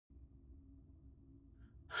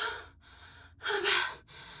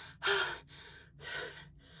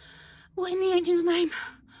the angel's name?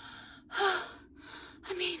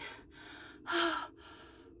 I mean,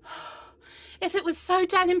 if it was so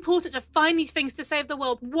damn important to find these things to save the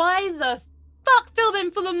world, why the fuck fill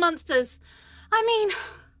them full of monsters? I mean,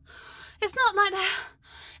 it's not like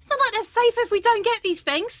they're safe if we don't get these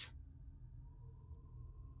things.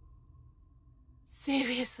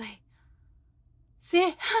 Seriously.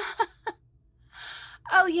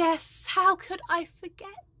 Oh yes, how could I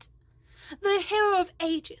forget? The hero of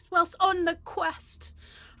ages, whilst on the quest.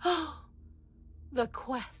 Oh, the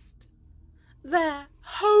quest. Their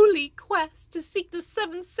holy quest to seek the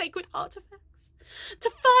 7 sacred artifacts. To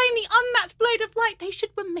find the unmatched blade of light, they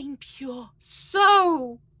should remain pure.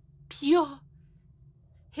 So pure.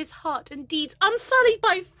 His heart and deeds unsullied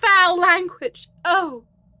by foul language. Oh.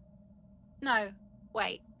 No,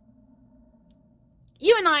 wait.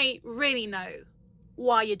 You and I really know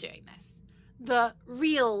why you're doing this. The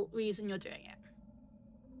real reason you're doing it.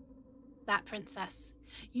 That princess.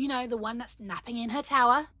 You know, the one that's napping in her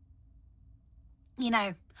tower. You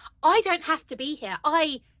know, I don't have to be here.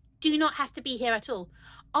 I do not have to be here at all.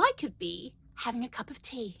 I could be having a cup of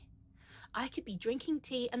tea. I could be drinking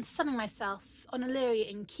tea and sunning myself on a lily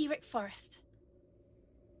in Kirik Forest.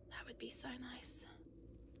 That would be so nice.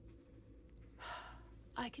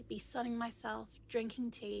 I could be sunning myself,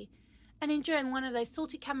 drinking tea, and enjoying one of those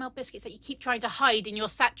salty caramel biscuits that you keep trying to hide in your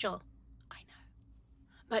satchel. I know.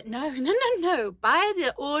 But no. By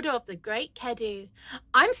the order of the great Kedu,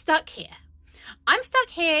 I'm stuck here. I'm stuck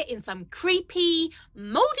here in some creepy,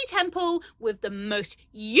 mouldy temple with the most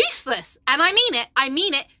useless, and I mean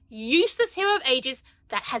it, useless hero of ages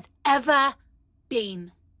that has ever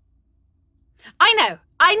been. I know,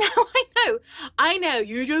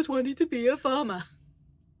 you just wanted to be a farmer.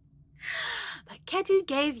 But Kedu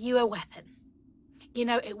gave you a weapon. You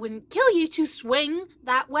know, it wouldn't kill you to swing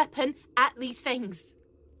that weapon at these things.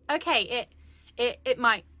 Okay, it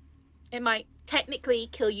might technically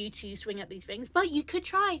kill you to swing at these things, but you could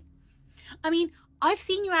try. I mean, I've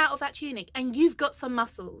seen you out of that tunic and you've got some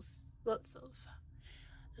muscles. Lots of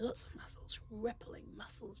muscles, rippling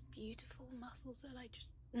muscles, beautiful muscles that I just...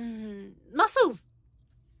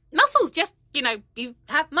 Muscles, just, you know, you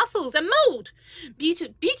have muscles and mould.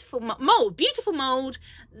 Beautiful mould.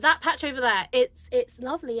 That patch over there, it's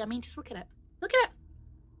lovely. I mean, just look at it. Look at it.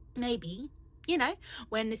 Maybe, you know,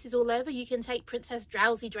 when this is all over, you can take Princess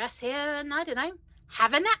Drowsy Dress here and, I don't know,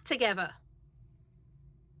 have a nap together.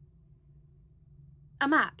 A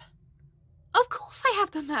map. Of course I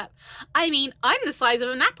have the map. I mean, I'm the size of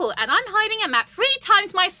an apple and I'm hiding a map 3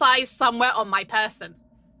 times my size somewhere on my person.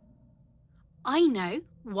 I know.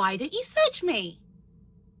 Why don't you search me?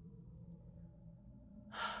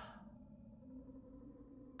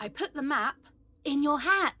 I put the map in your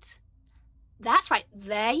hat. That's right,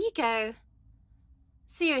 there you go.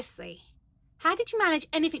 Seriously, how did you manage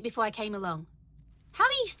anything before I came along? How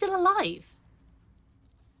are you still alive?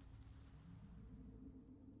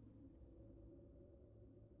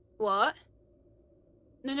 What?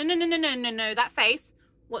 No, that face.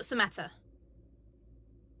 What's the matter?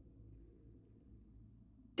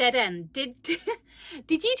 Dead end.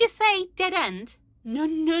 Did you just say dead end? No.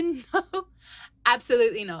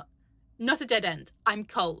 Absolutely not. Not a dead end. I'm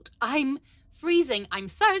cold. I'm freezing. I'm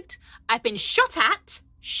soaked. I've been shot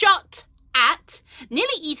at,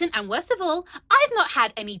 nearly eaten, and worst of all, I've not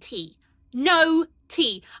had any tea. No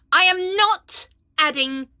tea. I am not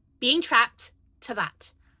adding being trapped to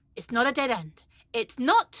that. It's not a dead end. It's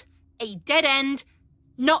not a dead end.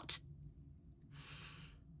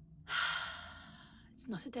 It's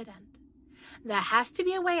not a dead end. There has to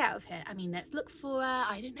be a way out of here. I mean, let's look for,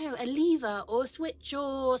 I don't know, a lever or a switch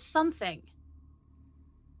or something.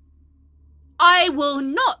 I will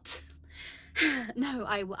not. No,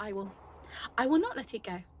 I will not let it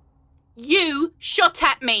go. You shot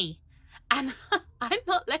at me. And I'm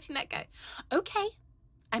not letting that go. Okay.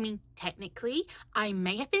 I mean, technically, I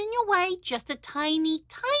may have been in your way just a tiny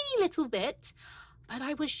little bit, but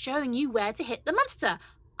I was showing you where to hit the monster.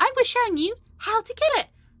 I was showing you how to kill it.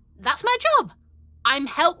 That's my job. I'm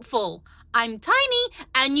helpful. I'm tiny,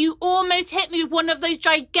 and you almost hit me with one of those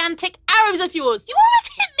gigantic arrows of yours. You almost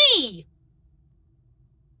hit me.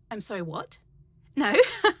 I'm sorry, what? No,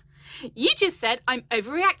 you just said I'm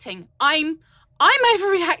overreacting. I'm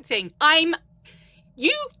overreacting.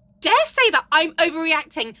 You dare say that I'm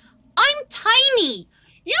overreacting? I'm tiny.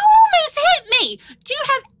 You almost hit me. Do you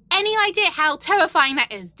have any idea how terrifying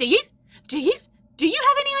that is? Do you? Do you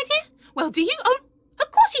have any idea? Well, do you? Oh,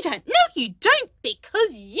 of course you don't. No, you don't,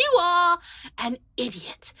 because you are an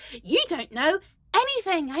idiot. You don't know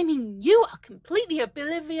anything. I mean, you are completely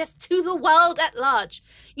oblivious to the world at large.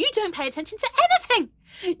 You don't pay attention to anything.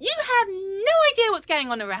 You have no idea what's going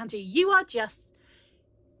on around you. You are just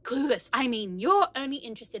clueless. I mean, you're only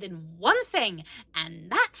interested in one thing, and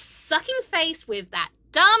that's sucking face with that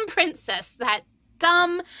dumb princess, that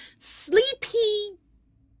dumb, sleepy,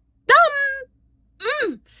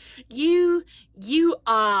 dumb. You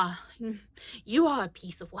are a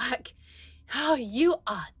piece of work. Oh, you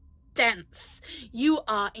are dense. You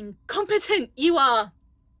are incompetent. You are,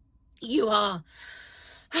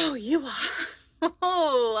 oh,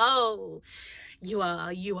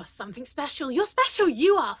 you are something special. You're special.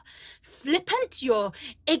 You are flippant. You're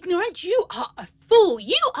ignorant. You are a fool.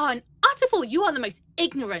 You are an utter fool. You are the most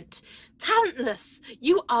ignorant, talentless.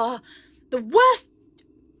 You are the worst.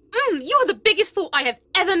 You are the biggest fool I have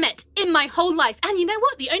ever met in my whole life. And you know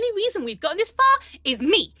what? The only reason we've gotten this far is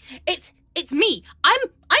me. It's me. I'm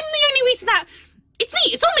the only reason that it's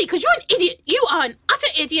me. It's all me because you're an idiot. You are an utter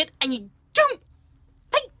idiot, and you don't.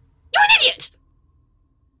 You're an idiot.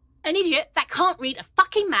 An idiot that can't read a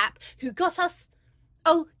fucking map. Who got us?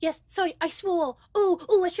 Oh yes, sorry, I swore.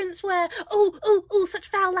 Oh, I shouldn't swear. Oh, such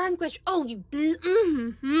foul language. Oh, you.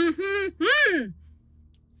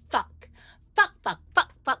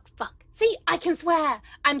 Fuck. See, I can swear.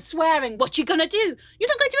 I'm swearing. What you gonna do? You're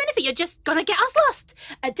not gonna do anything. You're just gonna get us lost.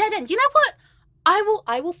 A dead end. You know what?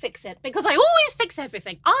 I will fix it because I always fix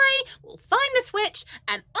everything. I will find the switch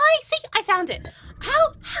and I found it.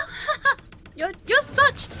 How you're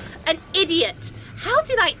such an idiot. How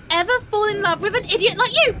did I ever fall in love with an idiot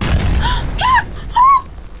like you? Yeah! Oh!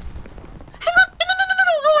 Hang on. No.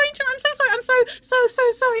 Oh, Angel, I'm so sorry. I'm so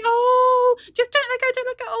sorry. Oh, just don't let go.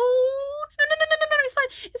 Oh, no.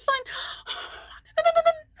 It's fine. No.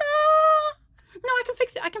 No, I can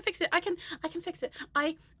fix it. I can fix it.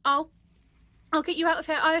 I'll get you out of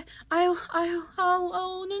here. Oh,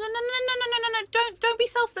 no. Don't be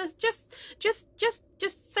selfless. Just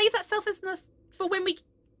save that selflessness for when we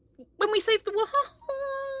save the world.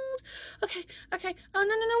 Okay. Oh,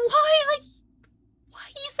 no. Why are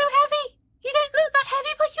you so heavy? You don't look that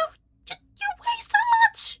heavy, but you weigh so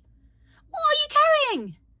much. What are you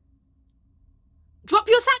carrying? Drop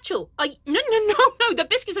your satchel. No. The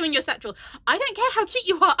biscuits are in your satchel. I don't care how cute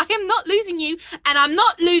you are. I am not losing you, and I'm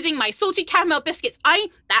not losing my salty caramel biscuits.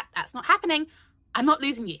 That's not happening. I'm not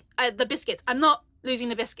losing you. The biscuits. I'm not losing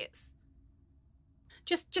the biscuits.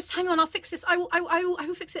 Just hang on. I'll fix this. I will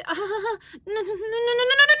fix it. No.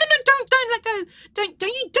 Don't let go. Don't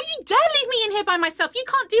you dare leave me in here by myself. You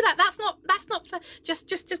can't do that. That's not fair. Just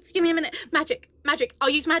give me a minute. Magic. I'll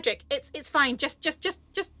use magic. It's fine. Just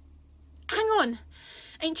hang on.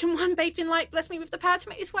 Ancient one, bathed in light, bless me with the power to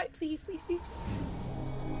make this right. Please.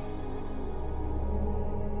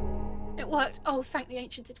 It worked. Oh, thank the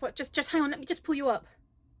ancients, it worked. Just hang on, let me just pull you up.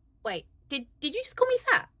 Wait, did you just call me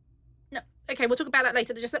fat? No. Okay, we'll talk about that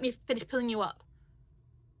later. Just let me finish pulling you up.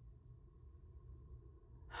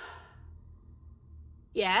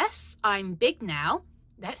 Yes, I'm big now.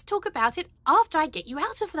 Let's talk about it after I get you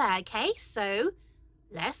out of there, okay? So,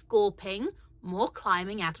 less gawping, more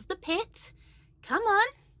climbing out of the pit. Come on.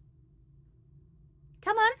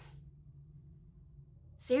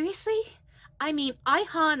 Seriously? I mean, I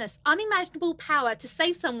harness unimaginable power to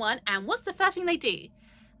save someone, and what's the first thing they do?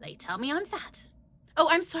 They tell me I'm fat. Oh,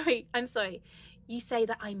 I'm sorry. You say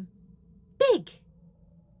that I'm big.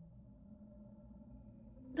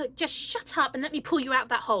 Look, just shut up and let me pull you out of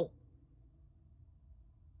that hole.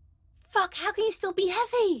 Fuck, how can you still be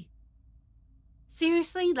heavy?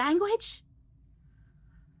 Seriously, language?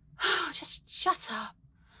 Just shut up.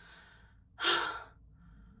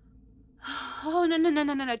 Oh,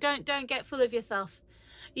 no. Don't get full of yourself.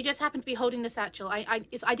 You just happen to be holding the satchel. I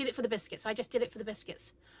did it for the biscuits. I just did it for the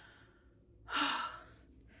biscuits.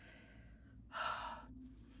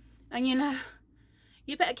 And you know,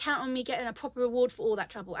 you better count on me getting a proper reward for all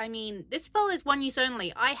that trouble. I mean, this spell is one use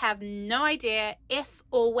only. I have no idea if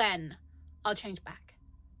or when I'll change back.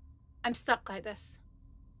 I'm stuck like this.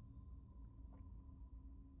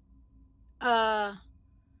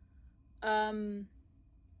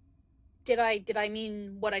 Did I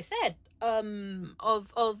mean what I said?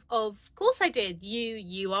 Of course I did.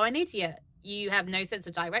 You are an idiot. You have no sense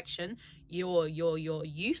of direction. You're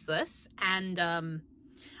useless. And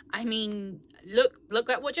I mean, look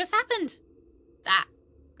at what just happened. That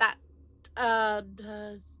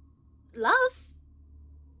love.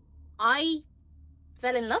 I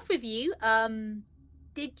fell in love with you.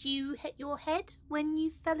 Did you hit your head when you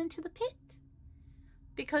fell into the pit?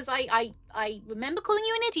 Because I remember calling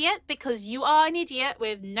you an idiot because you are an idiot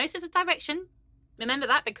with no sense of direction. Remember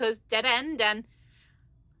that, because dead end. And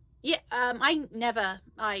Yeah, I never,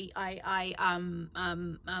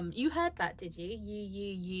 you heard that, did you?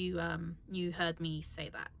 You heard me say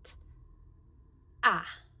that. Ah.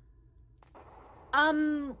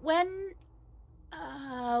 When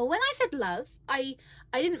I said love, I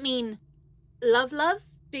didn't mean love,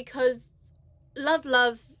 because love,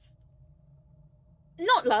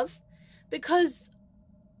 not love, because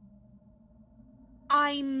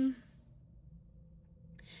are you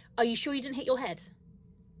sure you didn't hit your head?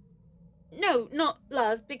 No, not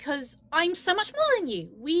love, because I'm so much more than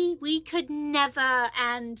you. We could never,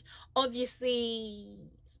 and obviously...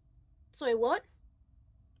 Sorry, what?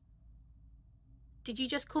 Did you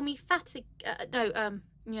just call me fat? No,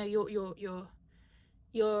 you know,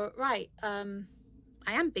 you're right. I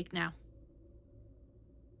am big now.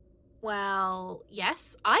 Well,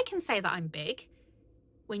 yes, I can say that I'm big.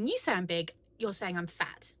 When you say I'm big, you're saying I'm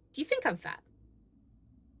fat. Do you think I'm fat?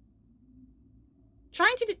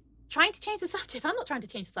 Trying to change the subject. I'm not trying to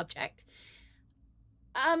change the subject.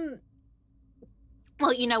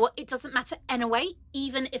 Well, you know what? It doesn't matter anyway,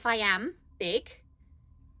 even if I am big.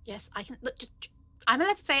 Yes, I can. Look, I'm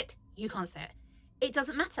allowed to say it. You can't say it. It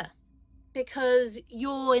doesn't matter, because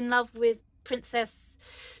you're in love with Princess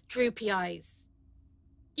Droopy Eyes.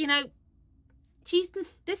 You know, she's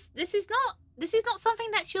this is not something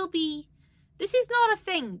that she'll be. This is not a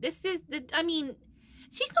thing. This is the. I mean,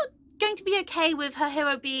 she's not going to be okay with her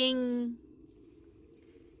hero being.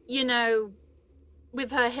 You know,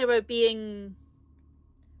 with her hero being.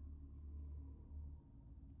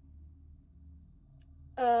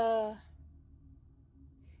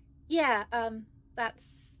 Yeah.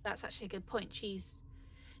 That's actually a good point. She's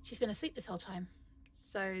been asleep this whole time,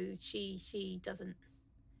 so she doesn't.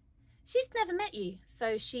 She's never met you,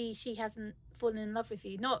 so she hasn't fallen in love with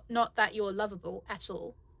you. Not that you're lovable at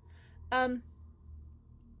all.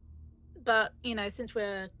 But you know, since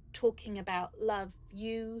we're talking about love,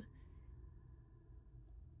 you're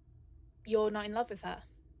not in love with her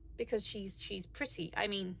because she's pretty. I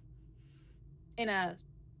mean, in a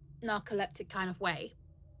narcoleptic kind of way,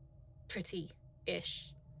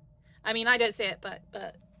 pretty-ish. I mean, I don't say it,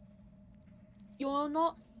 but you're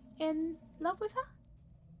not in love with her.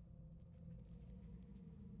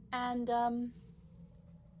 And I'm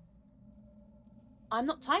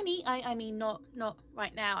not tiny. I mean, not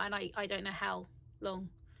right now, and I don't know how long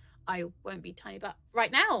I won't be tiny, but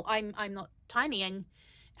right now I'm not tiny, and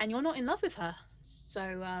you're not in love with her.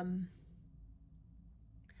 So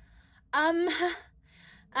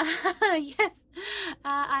yes,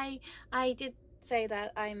 I did say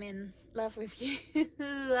that I'm in love with you.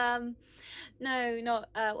 No, not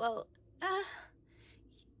well.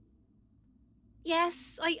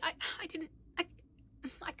 Yes, I didn't. I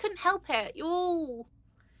couldn't help it. You're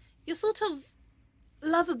sort of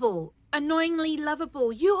lovable, annoyingly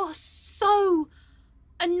lovable. You're so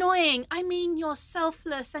annoying. I mean, you're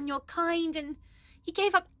selfless and you're kind, and you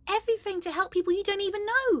gave up everything to help people you don't even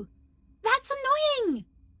know. That's annoying.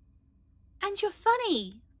 And you're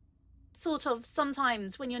funny, sort of,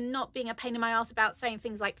 sometimes, when you're not being a pain in my ass about saying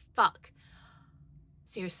things like fuck.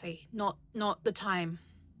 Seriously, not the time.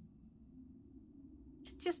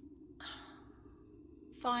 It's just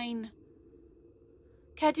fine.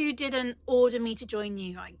 Kedu didn't order me to join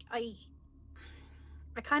you. I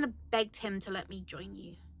kind of begged him to let me join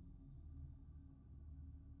you.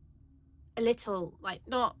 A little, like,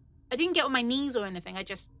 not... I didn't get on my knees or anything. I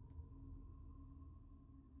just...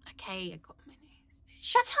 Okay, I got on my knees.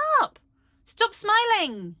 Shut up! Stop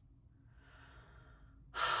smiling!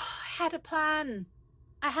 I had a plan.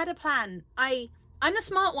 I'm the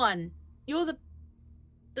smart one. You're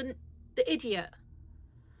the idiot.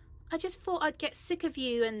 I just thought I'd get sick of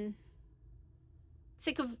you and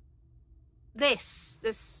sick of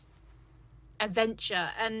this adventure,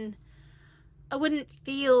 and I wouldn't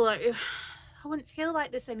feel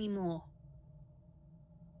like this anymore.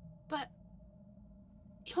 But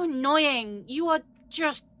you're annoying. You are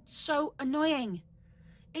just so annoying.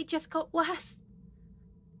 It just got worse.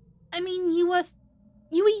 I mean, you were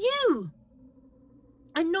you.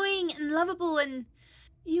 Annoying and lovable, and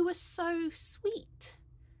you were so sweet.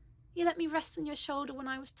 You let me rest on your shoulder when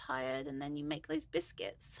I was tired, and then you make those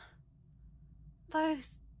biscuits.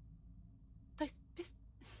 Those biscuits.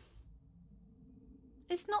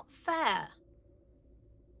 It's not fair.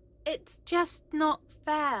 It's just not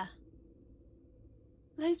fair.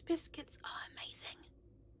 Those biscuits are amazing.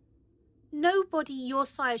 Nobody your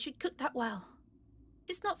size should cook that well.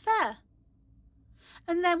 It's not fair.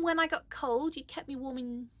 And then when I got cold, you kept me warm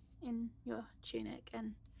in your tunic,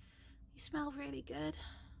 and you smell really good.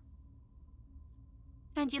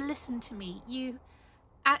 And you listened to me. You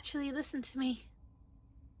actually listened to me.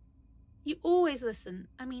 You always listen.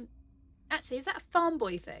 I mean, actually, is that a farm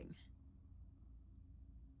boy thing?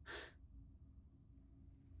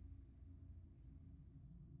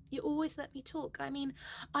 You always let me talk. I mean,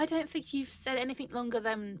 I don't think you've said anything longer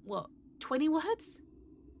than, what, 20 words?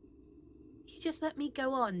 You just let me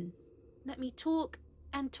go on. Let me talk,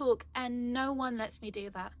 and no one lets me do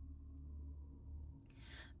that.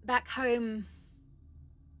 Back home,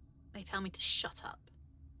 they tell me to shut up.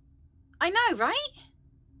 I know, right?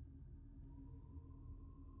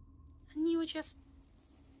 And you were just...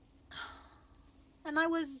 And I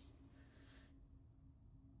was...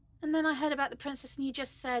 And then I heard about the princess and you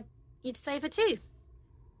just said you'd save her too.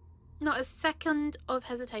 Not a second of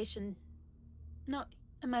hesitation. Not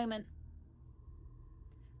a moment.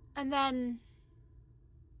 And then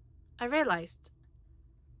I realized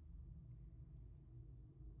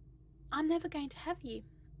I'm never going to have you.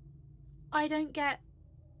 I don't get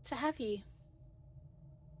to have you.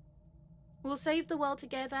 We'll save the world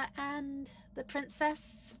together, and the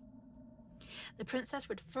princess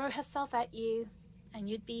would throw herself at you, and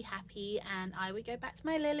you'd be happy, and I would go back to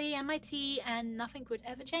my lily and my tea, and nothing would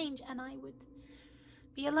ever change, and I would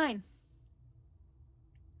be alone.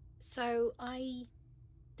 So I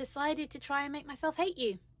decided to try and make myself hate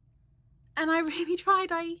you. And I really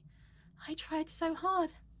tried. I tried so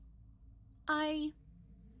hard. I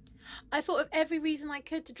thought of every reason I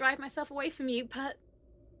could to drive myself away from you, but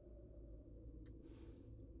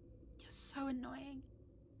you're so annoying.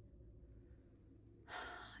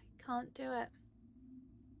 I can't do it.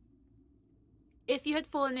 If you had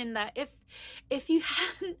fallen in there, if you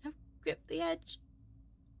hadn't have gripped the edge,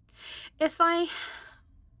 if I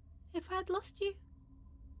had lost you,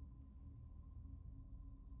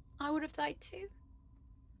 I would have died too.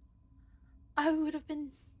 I would have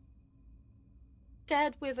been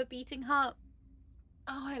dead with a beating heart.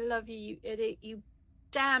 Oh, I love you, you idiot, you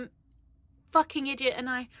damn fucking idiot, and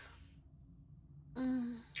I...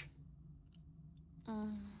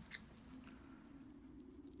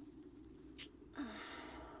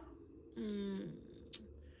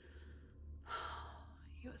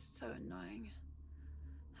 You're so annoying.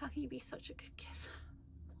 How can you be such a good kisser?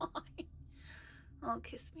 Why? Oh,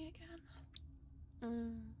 kiss me again.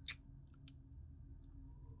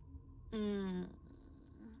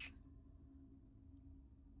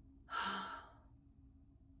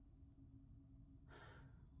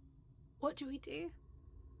 What do?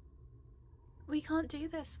 We can't do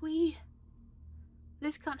this.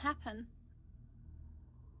 This can't happen.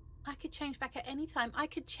 I could change back at any time. I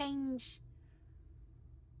could change.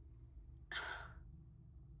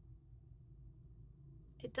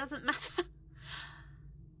 It doesn't matter.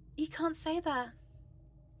 You can't say that.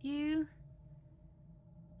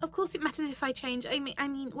 Of course it matters if I change. I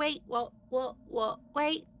mean, wait, what,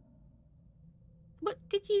 wait. What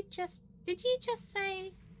did you just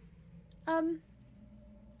say? No.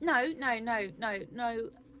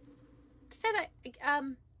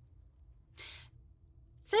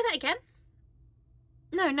 Say that again.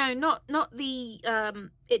 No, not the,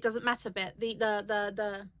 it doesn't matter bit.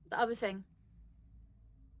 The other thing.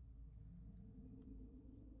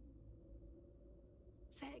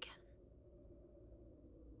 Say it again.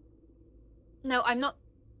 No, I'm not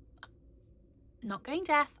going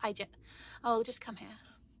deaf. I'll just come here.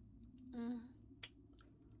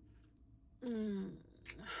 You're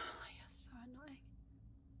so annoying.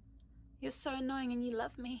 You're so annoying and you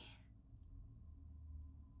love me.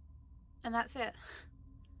 And that's it.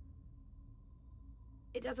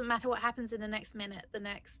 It doesn't matter what happens in the next minute, the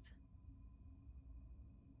next.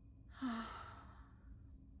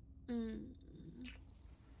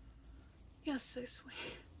 You're so sweet.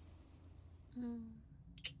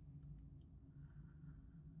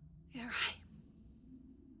 You're right.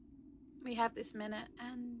 We have this minute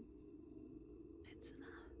and it's enough.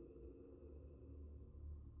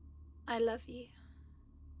 I love you.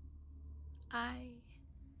 I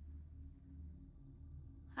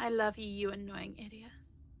love you, you annoying idiot.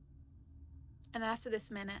 And after this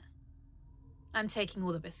minute, I'm taking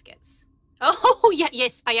all the biscuits. Oh, yeah,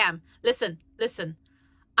 yes, I am. Listen.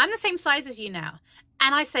 I'm the same size as you now,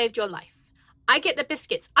 and I saved your life. I get the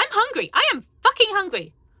biscuits. I'm hungry. I am fucking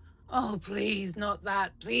hungry. Oh, please, not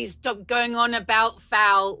that. Please stop going on about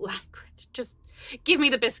foul language. Just give me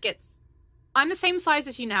the biscuits. I'm the same size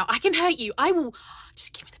as you now. I can hurt you. I will.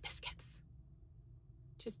 Just give me the biscuits.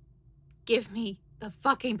 Just give me the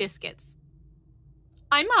fucking biscuits.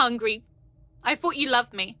 I'm hungry. I thought you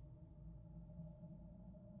loved me.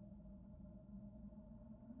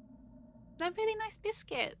 They're really nice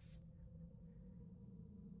biscuits.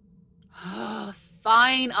 Oh,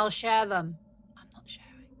 fine, I'll share them. I'm not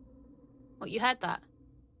sharing. What, you heard that?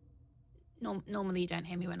 Normally you don't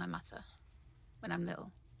hear me when I mutter. When I'm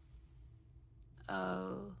little.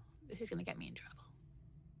 Oh, this is going to get me in trouble.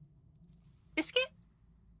 Biscuit?